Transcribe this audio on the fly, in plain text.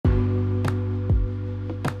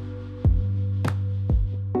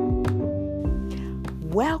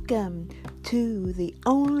Welcome to the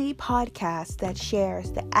only podcast that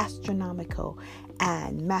shares the astronomical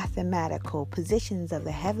and mathematical positions of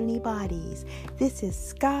the heavenly bodies. This is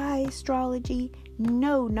Sky Astrology.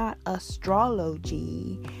 No, not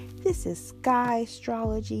astrology. This is Sky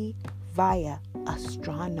Astrology via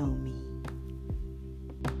astronomy.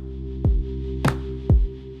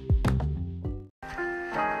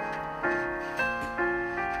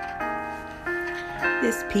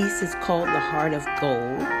 This piece is called The Heart of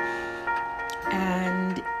Gold,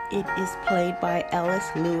 and it is played by Ellis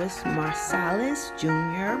Lewis Marsalis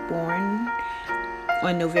Jr., born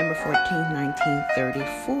on November 14,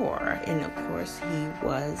 1934. And of course, he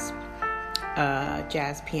was a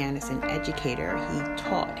jazz pianist and educator. He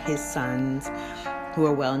taught his sons, who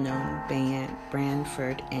are well-known,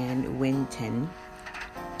 Branford and Winton,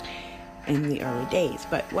 in the early days.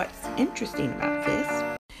 But what's interesting about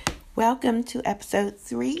this, welcome to episode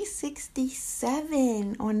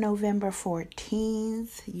 367 on November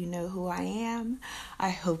 14th. You know who I am. I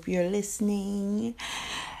hope you're listening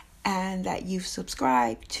and that you've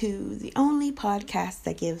subscribed to the only podcast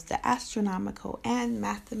that gives the astronomical and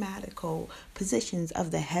mathematical positions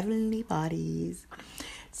of the heavenly bodies.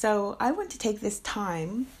 So I want to take this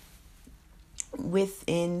time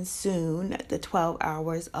within soon the 12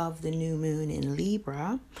 hours of the new moon in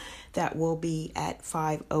Libra that will be at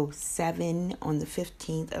 5:07 on the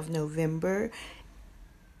 15th of November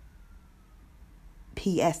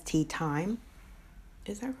PST time.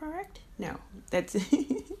 Is that correct? No, that's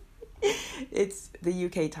it's the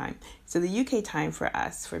UK time. So the UK time for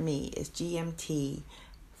me is GMT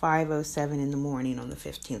 5:07 in the morning on the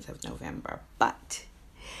 15th of November. But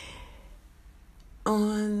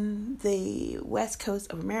on the west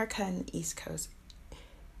coast of America and the east coast,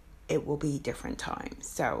 it will be different times.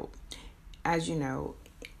 So, as you know,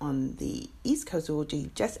 on the east coast, it will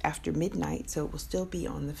be just after midnight, so it will still be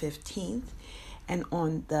on the 15th. And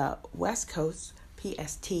on the west coast,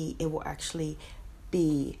 PST, it will actually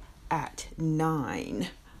be at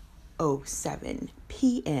 9:07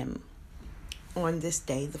 p.m. on this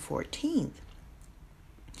day, the 14th.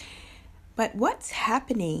 But what's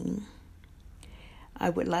happening, I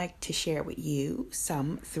would like to share with you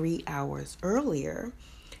some 3 hours earlier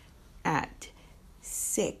at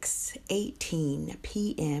 6:18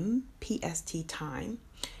 p.m. PST time,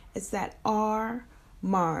 is that our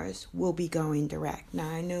Mars will be going direct. Now,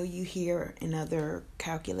 I know you hear in other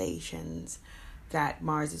calculations that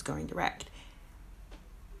Mars is going direct.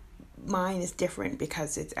 Mine is different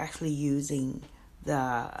because it's actually using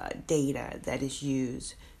the data that is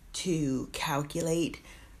used to calculate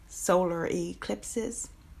solar eclipses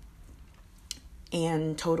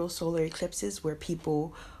and total solar eclipses, where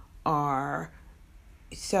people are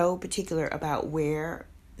so particular about where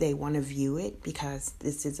they want to view it, because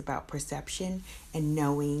this is about perception and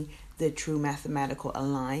knowing the true mathematical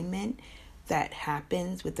alignment that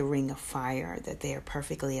happens with the ring of fire, that they are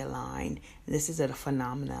perfectly aligned. This is a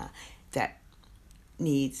phenomena that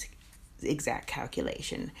needs exact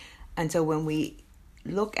calculation. And so when we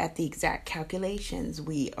look at the exact calculations,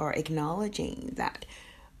 we are acknowledging that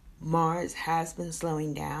Mars has been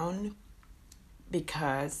slowing down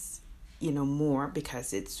because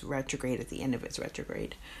it's retrograde at the end of its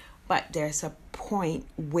retrograde. But there's a point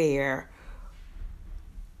where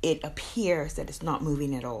it appears that it's not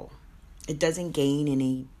moving at all. It doesn't gain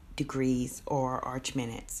any degrees or arch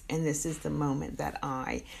minutes. And this is the moment that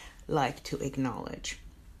I like to acknowledge.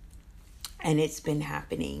 And it's been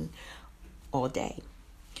happening all day.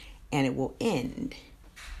 And it will end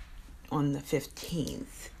on the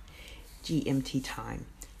 15th GMT time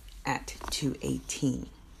at 2:18.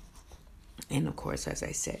 And of course, as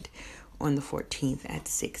I said, on the 14th at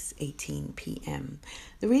 6:18 p.m.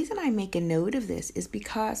 The reason I make a note of this is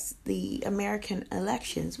because the American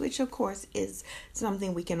elections, which of course is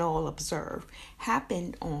something we can all observe,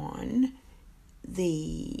 happened on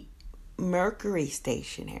the Mercury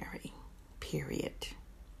stationary period.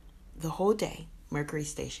 The whole day, Mercury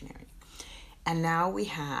stationary. And now we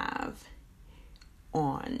have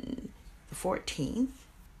on the 14th,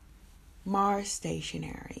 Mars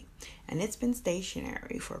stationary. And it's been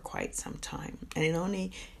stationary for quite some time. And it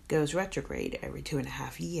only goes retrograde every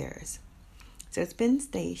 2.5 years. So it's been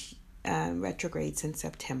retrograde since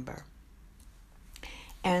September.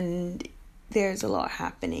 And there's a lot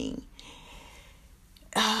happening.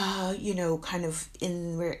 We're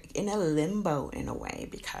in a limbo in a way,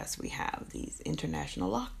 because we have these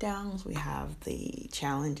international lockdowns. We have the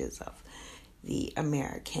challenges of the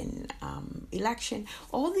American election.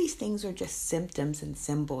 All these things are just symptoms and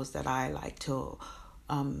symbols that I like to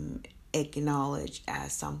acknowledge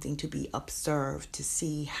as something to be observed, to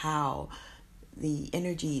see how the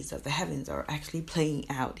energies of the heavens are actually playing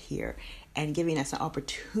out here and giving us an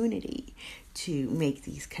opportunity to make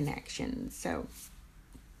these connections. So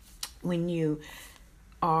when you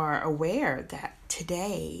are aware that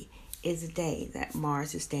today is a day that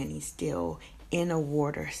Mars is standing still in a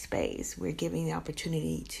water space, we're giving the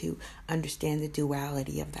opportunity to understand the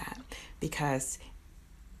duality of that, because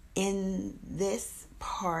in this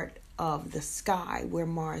part of the sky where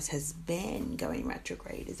Mars has been going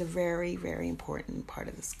retrograde is a very, very important part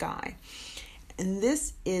of the sky. And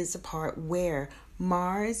this is a part where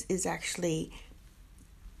Mars is actually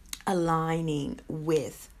aligning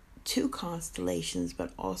with two constellations,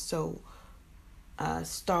 but also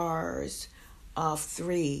stars of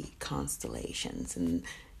three constellations. And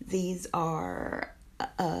these are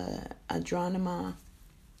Andromeda,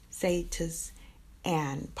 Cetus,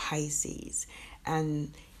 and Pisces.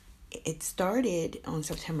 And it started on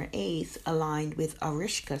September 8th, aligned with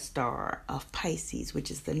Arishka star of Pisces, which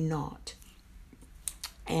is the knot.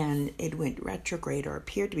 And it went retrograde, or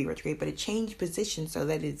appeared to be retrograde, but it changed position so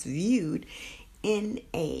that it's viewed in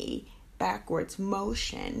a backwards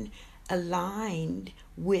motion, aligned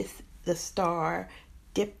with the star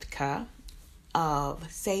Diptych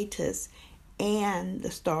of Cetus and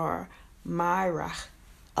the star Myrach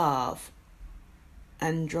of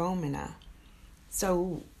Andromeda.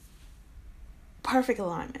 So, perfect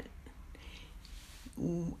alignment.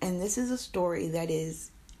 And this is a story that is,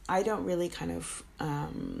 I don't really kind of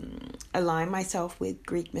align myself with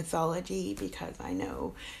Greek mythology, because I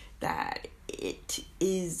know that it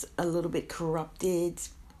is a little bit corrupted,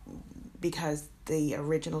 because the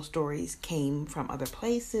original stories came from other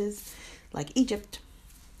places like Egypt.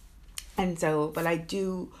 And so, but I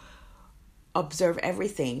do observe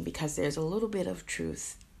everything, because there's a little bit of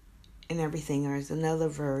truth in everything. There's another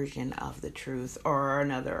version of the truth, or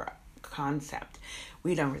another concept.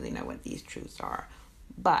 We don't really know what these truths are.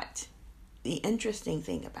 But the interesting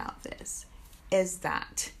thing about this is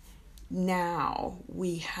that now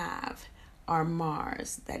we have our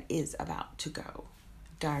Mars that is about to go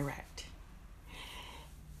direct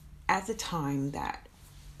at the time that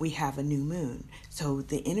we have a new moon. So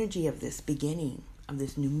the energy of this beginning of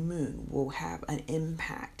this new moon will have an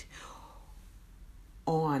impact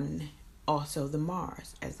on also the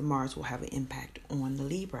Mars, as the Mars will have an impact on the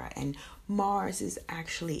Libra. And Mars is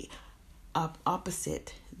actually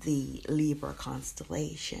opposite the Libra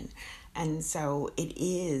constellation. And so it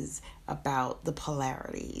is about the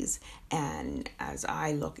polarities. And as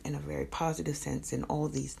I look in a very positive sense in all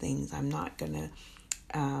these things, I'm not going to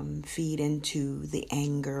feed into the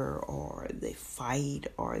anger or the fight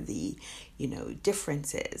or the,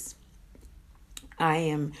 differences. I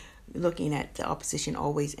am looking at the opposition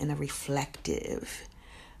always in a reflective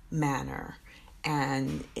manner.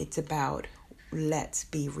 And it's about, let's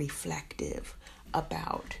be reflective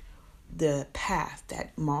about the path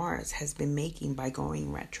that Mars has been making by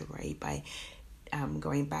going retrograde, by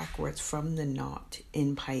going backwards from the knot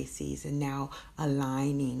in Pisces, and now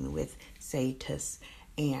aligning with Cetus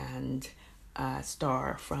and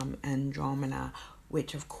star from Andromeda,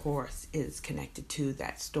 which of course is connected to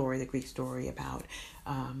that story, the Greek story about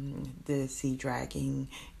the sea dragon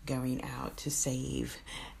going out to save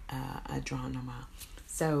Andromeda.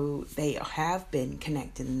 So they have been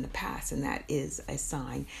connected in the past, and that is a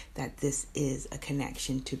sign that this is a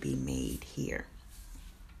connection to be made here.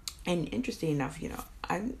 And interesting enough,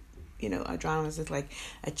 Andromeda is like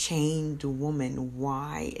a chained woman.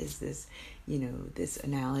 Why is this, this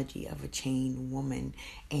analogy of a chained woman?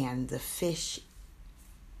 And the fish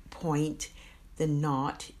point, the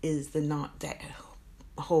knot, is the knot that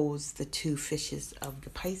holds the two fishes of the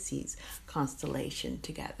Pisces constellation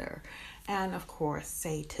together. And of course,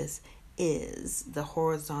 Cetus is the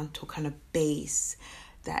horizontal kind of base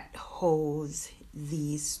that holds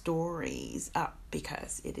these stories up,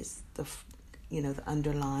 because it is the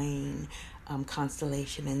underlying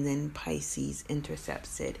constellation, and then Pisces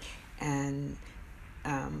intercepts it, and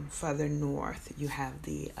further north you have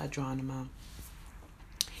the Andromeda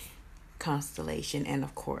constellation, and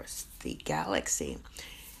of course the galaxy,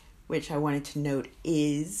 which I wanted to note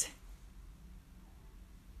is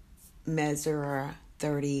Messier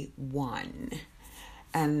 31.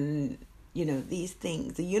 And these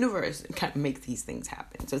things, the universe kind of makes these things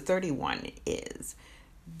happen. So 31 is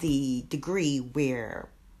the degree where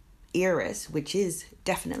Eris, which is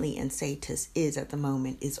definitely in Cetus, is at the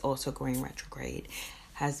moment, is also going retrograde,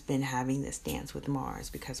 has been having this dance with Mars,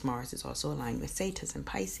 because Mars is also aligned with Cetus and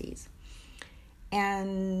Pisces.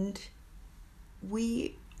 And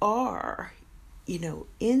we are,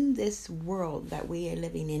 in this world that we are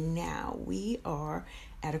living in now, we are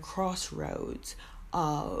at a crossroads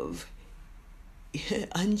of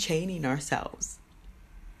unchaining ourselves.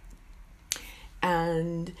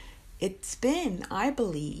 And it's been, I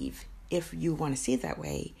believe, if you want to see it that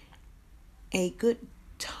way, a good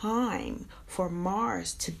time for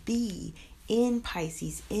Mars to be in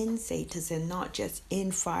Pisces, in Sagittarius, and not just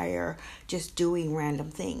in fire, just doing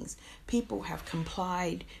random things. People have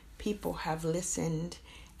complied, people have listened,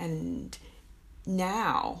 and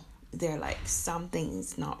now they're like,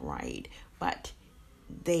 something's not right. But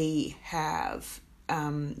they have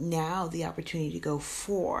now the opportunity to go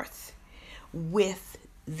forth with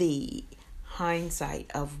the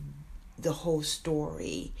hindsight of the whole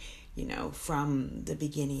story, from the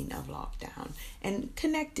beginning of lockdown, and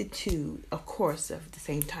connected to, of course, of the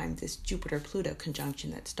same time, this Jupiter-Pluto conjunction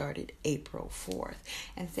that started April 4th.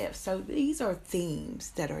 And so these are themes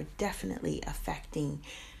that are definitely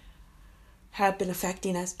have been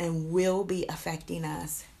affecting us and will be affecting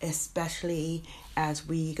us, especially as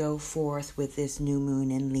we go forth with this new moon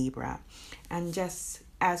in Libra. And just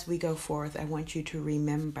as we go forth, I want you to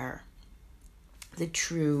remember the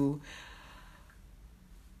true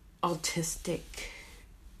altruistic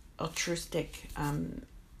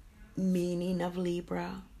meaning of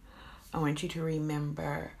Libra. I want you to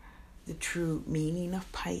remember the true meaning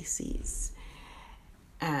of Pisces,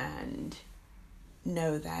 and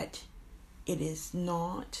know that it is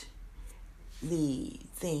not the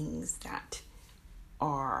things that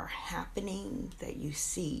are happening that you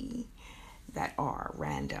see that are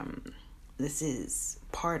random. This is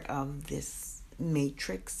part of this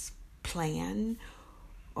matrix plan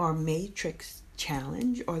or matrix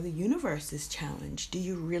challenge, or the universe's challenge. Do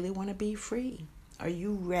you really want to be free? Are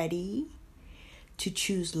you ready to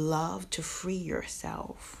choose love to free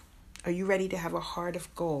yourself? Are you ready to have a heart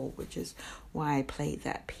of gold, which is why I played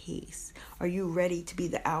that piece? Are you ready to be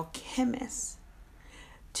the alchemist,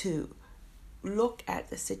 to look at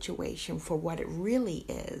the situation for what it really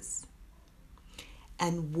is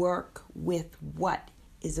and work with what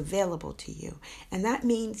is available to you? And that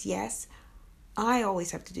means, yes, I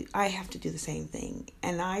have to do the same thing.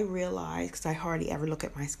 And I realize, because I hardly ever look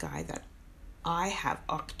at my sky, that I have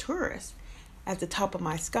Arcturus at the top of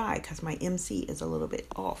my sky because my MC is a little bit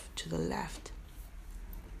off to the left.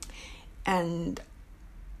 And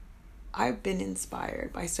I've been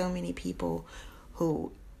inspired by so many people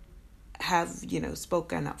who have,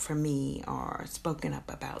 spoken up for me or spoken up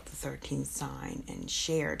about the 13th sign and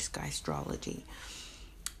shared sky astrology.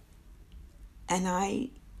 And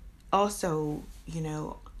I also,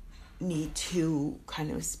 need to kind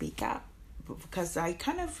of speak up, because I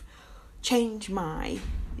kind of change my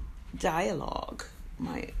dialogue,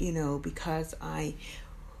 because I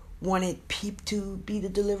wanted people to be the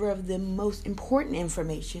deliverer of the most important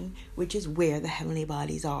information, which is where the heavenly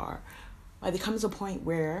bodies are. There comes a point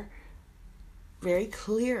where very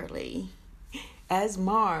clearly, as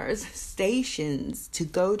Mars stations to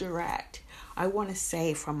go direct, I want to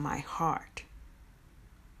say from my heart,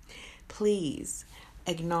 please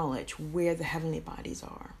acknowledge where the heavenly bodies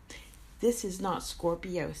are. This is not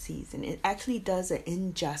Scorpio season. It actually does an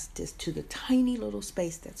injustice to the tiny little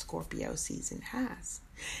space that Scorpio season has.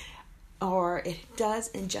 Or it does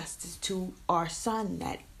injustice to our sun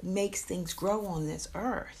that makes things grow on this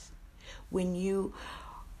earth. When you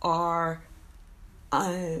are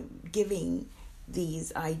giving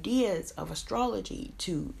these ideas of astrology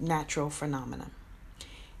to natural phenomena.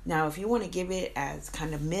 Now, if you want to give it as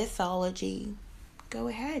kind of mythology, go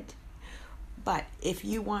ahead. But if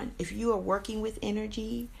you are working with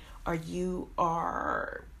energy, or you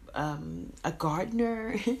are a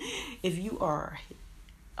gardener, if you are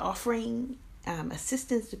offering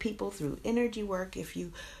assistance to people through energy work, if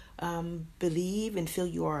you believe and feel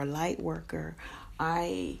you are a light worker,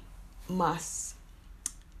 I must,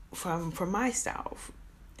 for myself,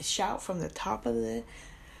 shout from the top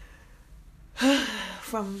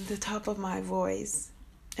of my voice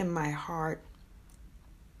and my heart.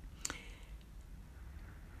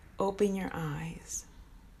 Open your eyes,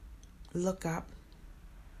 look up,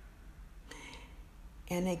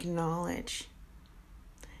 and acknowledge,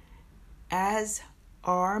 as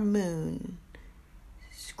our moon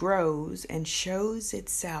grows and shows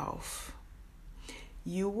itself,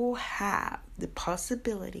 you will have the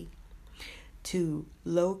possibility to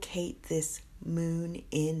locate this moon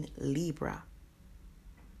in Libra.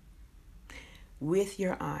 With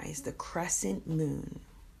your eyes, the crescent moon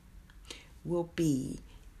will be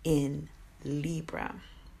in Libra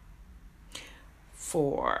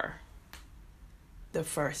for the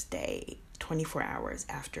first day, 24 hours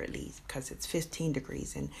after it leaves, because it's 15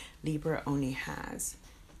 degrees and Libra only has,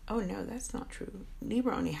 oh no, that's not true.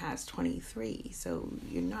 Libra only has 23, so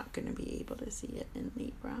you're not going to be able to see it in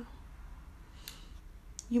Libra.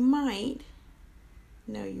 You might.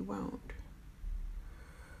 No, you won't.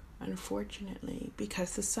 Unfortunately,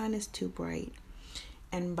 because the sun is too bright.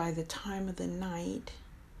 And by the time of the night,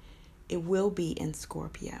 it will be in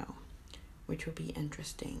Scorpio, which will be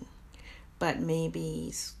interesting. But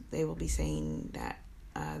maybe they will be saying that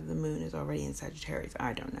the moon is already in Sagittarius.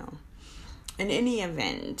 I don't know. In any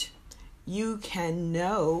event, you can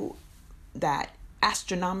know that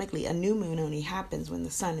astronomically a new moon only happens when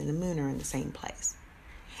the sun and the moon are in the same place.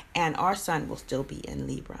 And our sun will still be in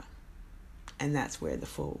Libra. And that's where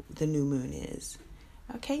the new moon is.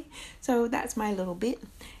 Okay, so that's my little bit.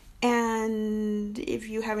 And if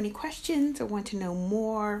you have any questions or want to know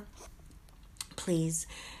more, please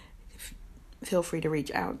feel free to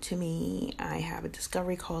reach out to me. I have a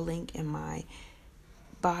discovery call link in my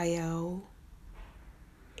bio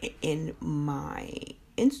in my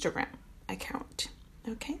Instagram account.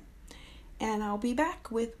 Okay, and I'll be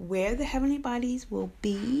back with where the heavenly bodies will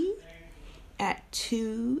be at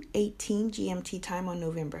 2:18 GMT time on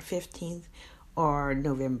November 15th or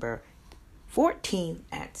November 14th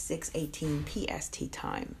at 6:18 PST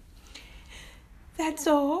time. That's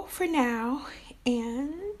all for now,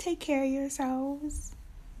 and take care of yourselves.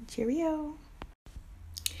 Cheerio.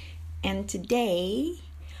 And today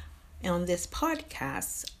on this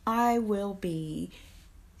podcast, I will be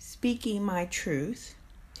speaking my truth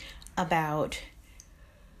about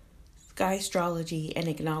sky astrology and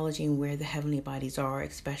acknowledging where the heavenly bodies are,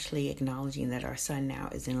 especially acknowledging that our sun now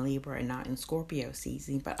is in Libra and not in Scorpio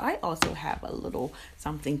season. But I also have a little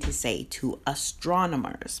something to say to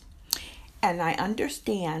astronomers. And I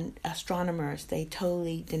understand astronomers, they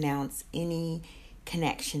totally denounce any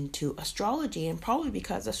connection to astrology, and probably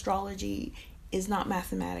because astrology is not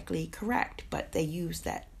mathematically correct, but they use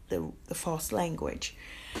the false language.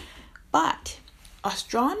 But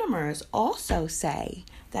astronomers also say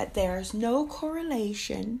that there's no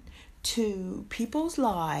correlation to people's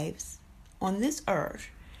lives on this earth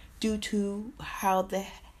due to how the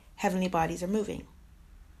heavenly bodies are moving.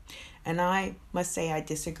 And I must say I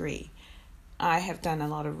disagree. I have done a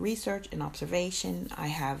lot of research and observation. I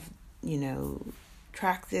have,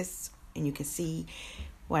 tracked this, and you can see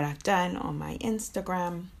what I've done on my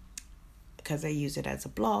Instagram because I use it as a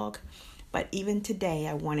blog. But even today,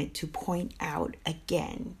 I wanted to point out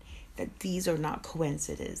again that these are not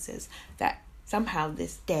coincidences, that somehow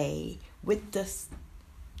this day with the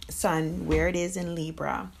sun, where it is in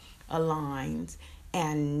Libra, aligns,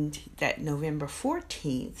 and that November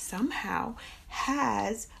 14th somehow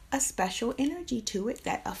has a special energy to it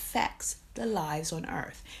that affects the lives on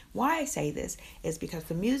Earth. Why I say this is because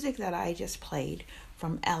the music that I just played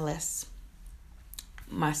from Ellis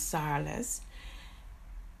Marsalis,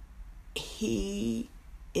 he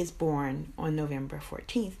is born on November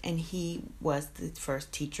 14th, and he was the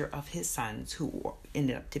first teacher of his sons who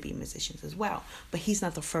ended up to be musicians as well. But he's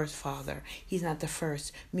not the first father. He's not the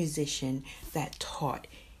first musician that taught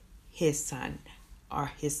his son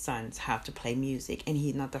or his sons how to play music. And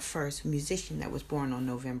he's not the first musician that was born on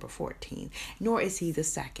November 14th, nor is he the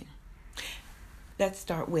second. Let's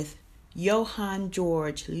start with Johann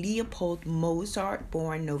Georg Leopold Mozart,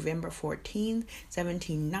 born November 14,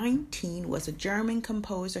 1719, was a German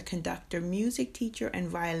composer, conductor, music teacher, and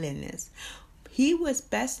violinist. He was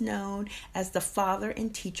best known as the father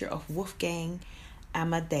and teacher of Wolfgang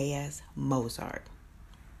Amadeus Mozart.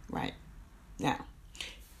 Right. Now,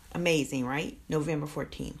 amazing, right? November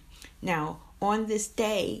 14. Now, on this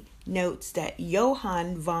day, notes that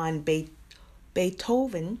Johann von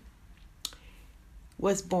Beethoven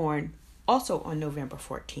was born also on November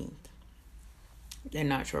 14th. They're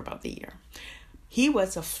not sure about the year. He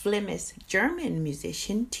was a Flemish German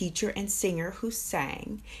musician, teacher, and singer who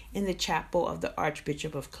sang in the chapel of the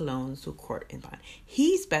Archbishop of Cologne's court in Bonn.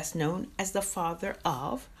 He's best known as the father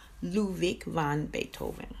of Ludwig van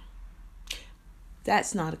Beethoven.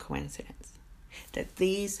 That's not a coincidence that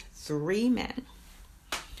these three men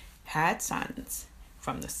had sons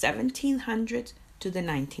from the 1700s to the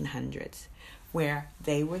 1900s, where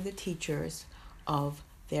they were the teachers of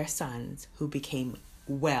their sons who became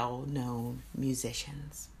well-known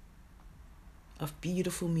musicians of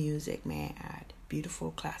beautiful music, may I add.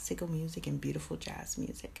 Beautiful classical music and beautiful jazz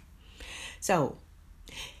music. So,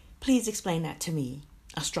 please explain that to me,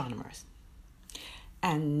 astronomers.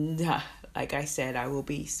 And like I said, I will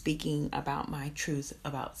be speaking about my truth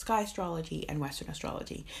about sky astrology and Western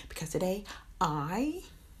astrology, because today I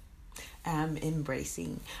am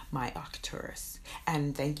embracing my Arcturus.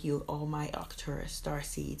 And thank you all my Arcturus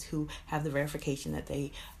starseeds who have the verification that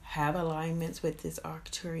they have alignments with this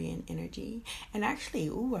Arcturian energy. And actually,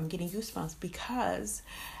 I'm getting goosebumps because,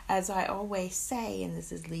 as I always say, and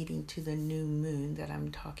this is leading to the new moon that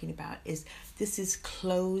I'm talking about, is this is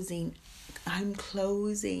closing. I'm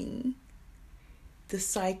closing the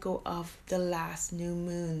cycle of the last new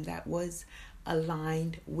moon that was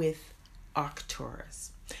aligned with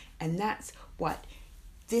Arcturus. And that's what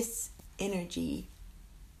this energy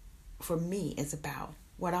for me is about.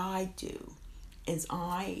 What I do is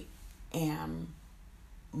I am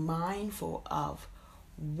mindful of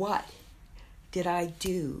what did I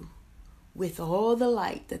do with all the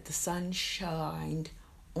light that the sun shined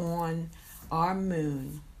on our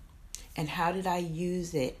moon, and how did I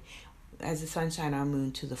use it as the sunshine on our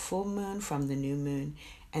moon to the full moon from the new moon,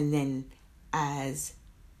 and then as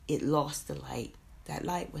it lost the light, that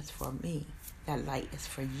light was for me, that light is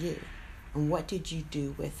for you. And what did you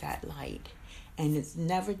do with that light? And it's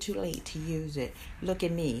never too late to use it. Look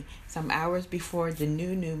at me. Some hours before the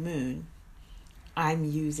new moon, I'm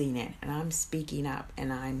using it and I'm speaking up,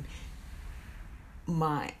 and I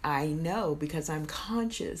know because I'm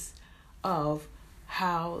conscious of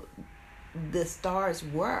how the stars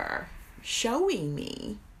were showing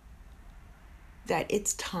me that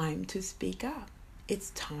it's time to speak up. It's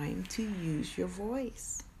time to use your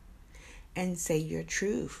voice and say your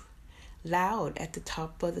truth loud at the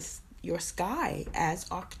top of your sky, as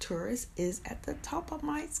Arcturus is at the top of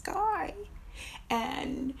my sky.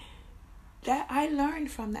 And that I learned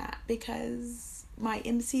from that because my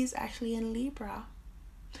MC is actually in Libra,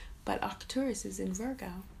 but Arcturus is in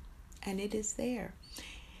Virgo, and it is there.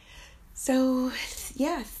 So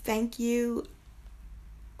yeah, thank you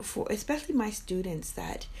for especially my students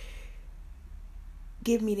that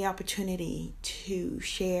give me the opportunity to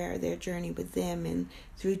share their journey with them, and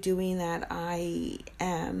through doing that I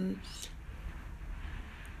am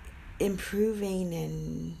improving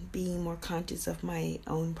and being more conscious of my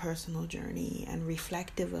own personal journey and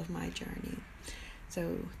reflective of my journey.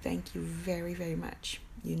 So thank you very, very much.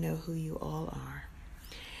 You know who you all are.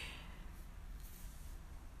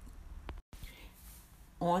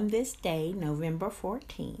 On this day, November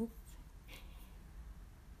 14th,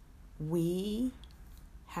 we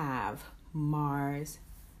have Mars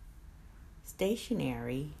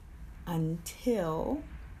stationary until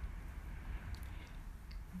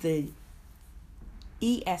the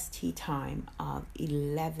EST time of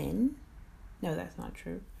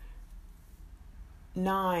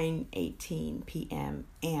 9:18 p.m.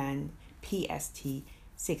 and PST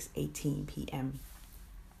 6:18 p.m.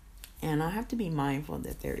 And I have to be mindful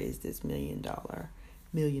that there is this million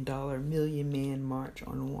man march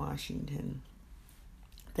on Washington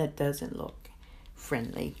that doesn't look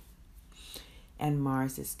friendly. And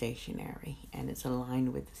Mars is stationary, and it's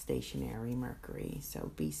aligned with the stationary Mercury.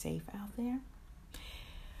 So be safe out there.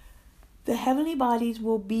 The heavenly bodies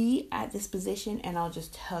will be at this position, and I'll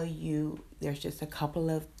just tell you there's just a couple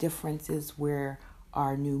of differences where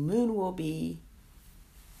our new moon will be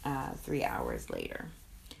 3 hours later.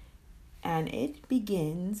 And it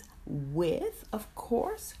begins with, of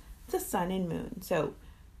course, the sun and moon. So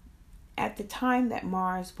at the time that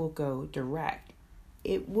Mars will go direct,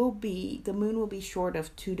 the moon will be short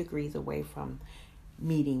of 2 degrees away from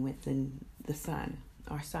meeting with the sun,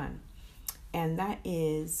 our sun. And that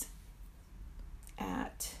is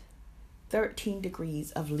at 13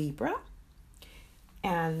 degrees of Libra.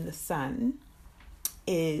 And the sun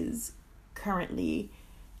is currently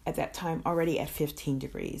at that time already at 15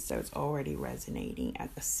 degrees. So it's already resonating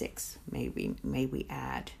at the 6, may we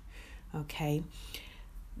add. Okay.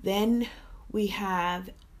 Then we have,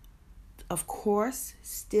 of course,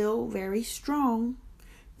 still very strong.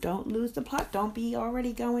 Don't lose the plot. Don't be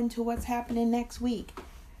already going to what's happening next week.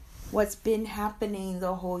 What's been happening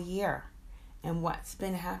the whole year, and what's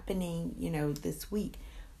been happening, this week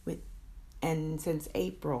and since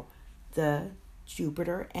April, the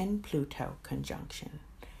Jupiter and Pluto conjunction.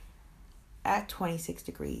 At 26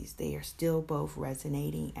 degrees, they are still both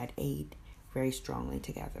resonating at 8 very strongly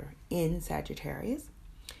together in Sagittarius.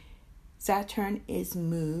 Saturn is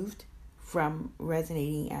moved from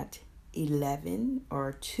resonating at 11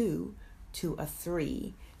 or 2 to a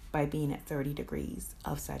 3 by being at 30 degrees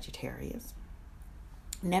of Sagittarius.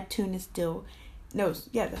 Neptune is still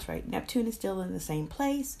in the same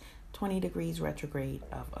place, 20 degrees retrograde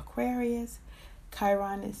of Aquarius.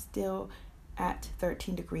 Chiron is still at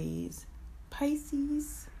 13 degrees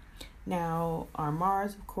Pisces. Now, our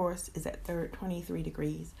Mars, of course, is at 23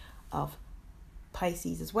 degrees of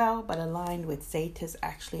Pisces as well, but aligned with Sagittarius,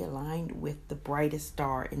 actually aligned with the brightest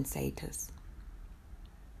star in Sagittarius.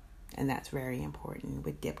 And that's very important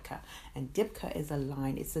with Dipka. And Dipka is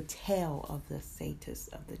aligned. It's the tail of the Satis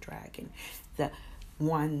of the dragon. The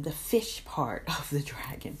fish part of the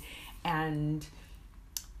dragon. And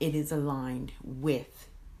it is aligned with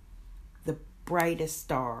the brightest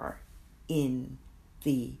star in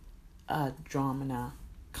the Andromeda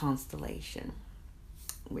constellation,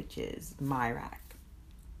 which is Myrak.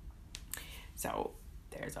 So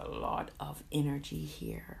there's a lot of energy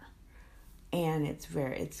here, and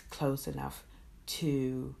it's close enough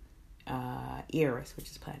to Eris, which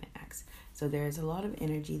is planet X. So there's a lot of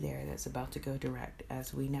energy there that's about to go direct,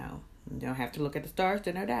 as we know. You don't have to look at the stars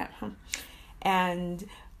to know that. And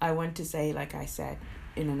I want to say, like I said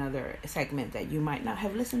in another segment that you might not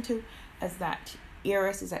have listened to, is that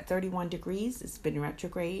Eris is at 31 degrees. It's been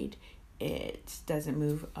retrograde. It doesn't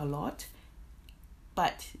move a lot.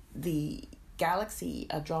 But the galaxy,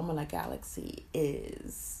 Andromeda Galaxy,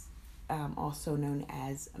 is also known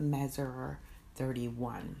as Mazar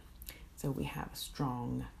 31. So we have a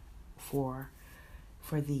strong for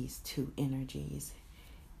these two energies.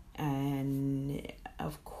 And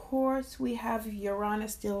of course, we have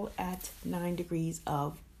Uranus still at 9 degrees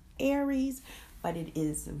of Aries, but it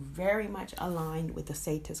is very much aligned with the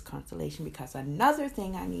Satis constellation, because another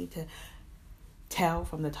thing I need to tell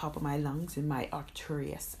from the top of my lungs in my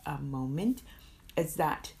Arcturus moment is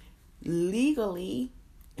that legitimately,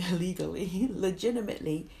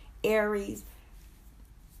 Aries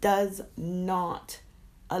does not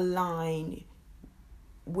align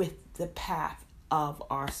with the path of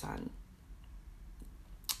our sun.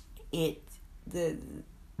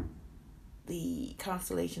 The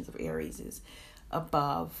constellations of Aries is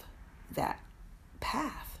above that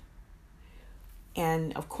path.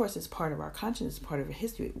 And of course, it's part of our consciousness, part of our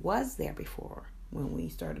history. It was there before when we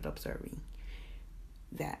started observing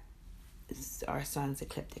that our sun's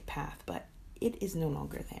ecliptic path, but it is no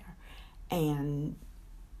longer there. And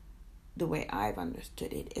the way I've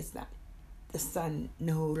understood it is that the sun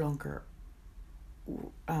no longer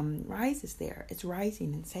rises there. It's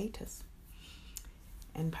rising in Satis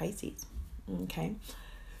and Pisces. Okay.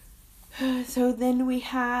 So then we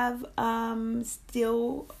have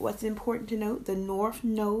still what's important to note, the North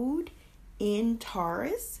Node in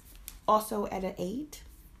Taurus, also at an 8.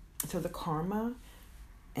 So the karma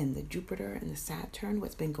and the Jupiter and the Saturn,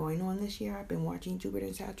 what's been going on this year. I've been watching Jupiter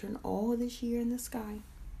and Saturn all this year in the sky.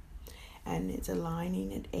 And it's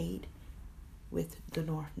aligning at 8 with the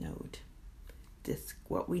North Node. This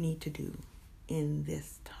what we need to do in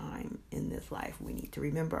this time, in this life. We need to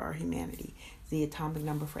remember our humanity. The atomic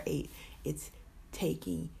number for 8. It's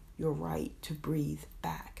taking your right to breathe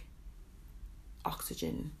back.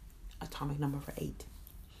 Oxygen, atomic number for 8.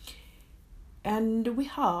 And we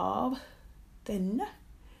have then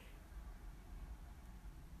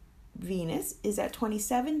Venus is at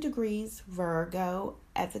 27 degrees Virgo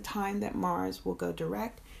at the time that Mars will go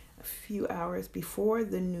direct, a few hours before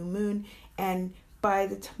the new moon, and by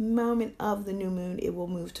the moment of the new moon, it will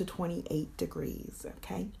move to 28 degrees,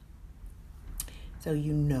 okay? So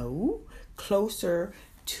closer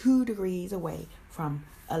 2 degrees away from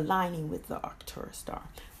aligning with the Arcturus star.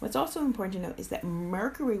 What's also important to note is that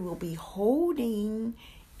Mercury will be holding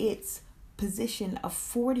its position of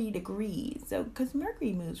 40 degrees. So, because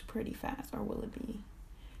Mercury moves pretty fast, or will it be?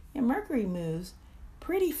 Yeah, Mercury moves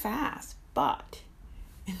pretty fast, but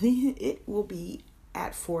it will be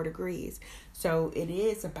at 4 degrees. So it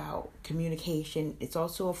is about communication. It's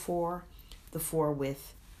also a 4, the 4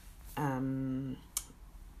 with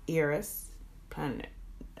Eris, planet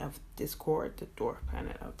of discord, the dwarf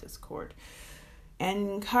planet of discord.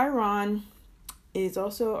 And Chiron is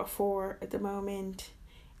also a 4 at the moment.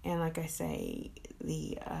 And like I say,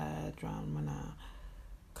 the Andromeda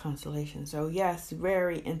constellation. So yes,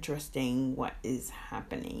 very interesting what is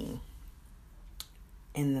happening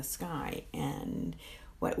in the sky, and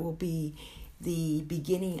what will be the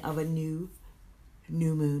beginning of a new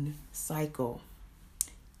moon cycle,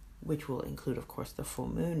 which will include, of course, the full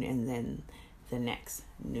moon, and then the next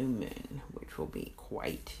new moon, which will be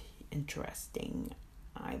quite interesting,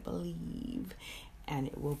 I believe, and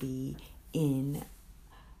it will be in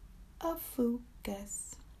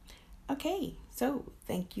Ophiuchus. Okay, so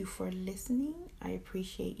thank you for listening. I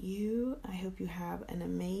appreciate you. I hope you have an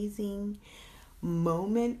amazing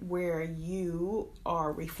moment where you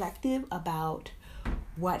are reflective about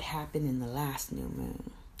what happened in the last new moon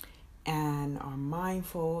and are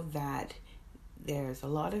mindful that there's a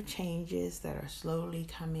lot of changes that are slowly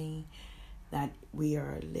coming, that we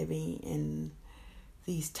are living in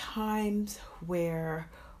these times where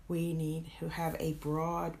we need to have a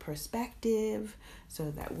broad perspective so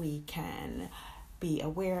that we can be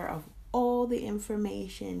aware of all the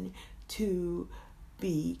information to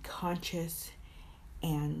be conscious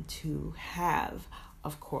and to have,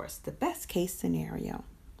 of course, the best case scenario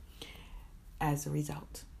as a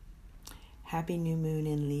result. Happy new moon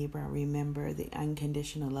in Libra. Remember the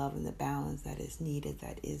unconditional love and the balance that is needed,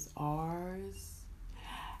 that is ours.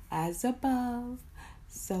 As above,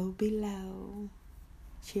 so below.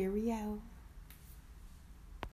 Cheerio.